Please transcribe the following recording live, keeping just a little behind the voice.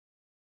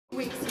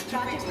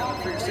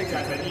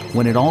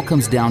When it all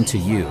comes down to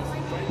you,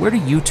 where do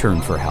you turn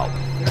for help?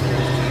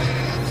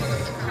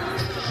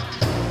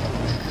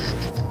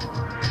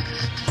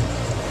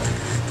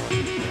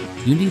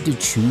 You need to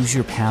choose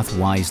your path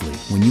wisely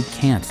when you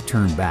can't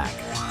turn back.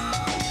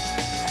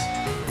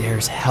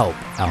 There's help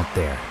out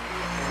there.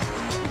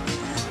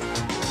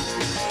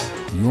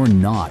 You're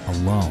not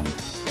alone.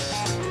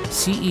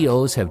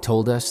 CEOs have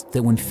told us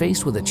that when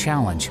faced with a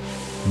challenge,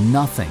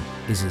 nothing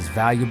is as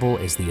valuable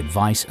as the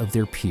advice of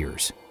their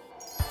peers.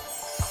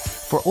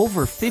 For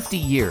over 50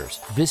 years,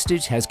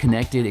 Vistage has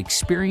connected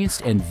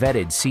experienced and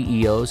vetted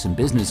CEOs and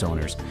business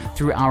owners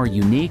through our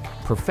unique,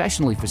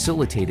 professionally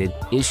facilitated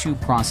issue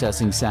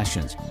processing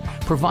sessions,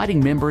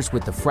 providing members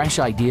with the fresh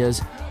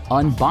ideas,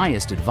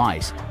 unbiased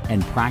advice,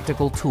 and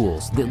practical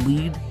tools that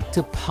lead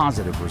to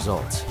positive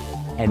results.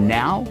 And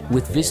now,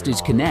 with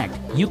Vistage Connect,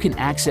 you can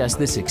access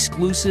this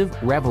exclusive,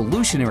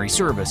 revolutionary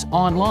service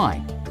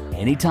online,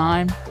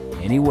 anytime,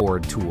 anywhere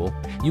tool.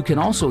 You can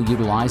also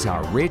utilize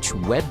our rich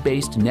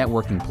web-based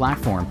networking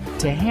platform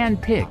to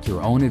handpick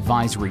your own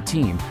advisory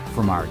team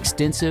from our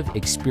extensive,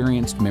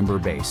 experienced member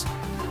base.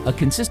 A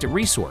consistent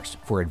resource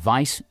for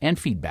advice and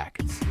feedback.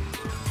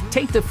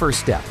 Take the first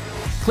step.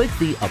 Click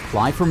the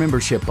Apply for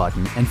Membership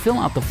button and fill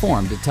out the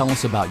form to tell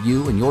us about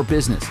you and your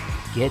business.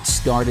 Get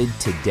started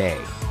today.